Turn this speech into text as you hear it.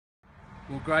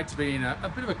Well, great to be in a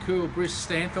bit of a cool, brisk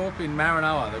Stanthorpe in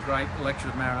Maranoa, the great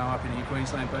electorate of Maranoa up in here,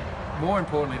 Queensland, but more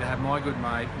importantly to have my good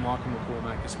mate, Michael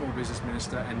McCormack, the Small Business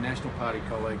Minister and National Party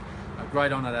colleague. A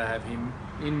great honour to have him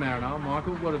in Maranoa.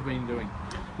 Michael, what have you been doing?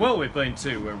 Well, we've been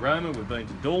to Roma, we've been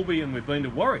to Dalby and we've been to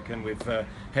Warwick, and we've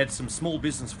had some small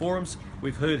business forums.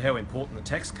 We've heard how important the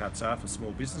tax cuts are for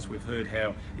small business. We've heard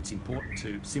how it's important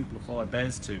to simplify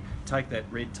BAS, to take that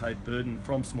red tape burden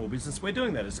from small business. We're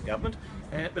doing that as a government,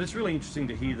 but it's really interesting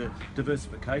to hear the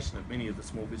diversification of many of the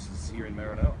small businesses here in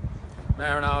Maranoa.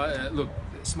 Maranoa, look,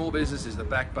 small business is the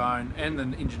backbone and the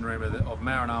engine room of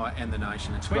Maranoa and the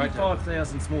nation. It's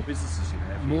 25,000 small businesses you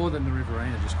have here. More than the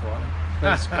Riverina, just quietly.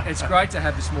 But it's great to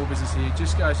have the small business here. It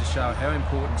just goes to show how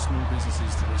important small business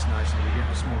is to this nation. We get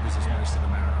the Small Business Minister to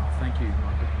Maranoa. Thank you,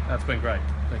 Michael. That's been great.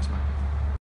 Thanks, mate.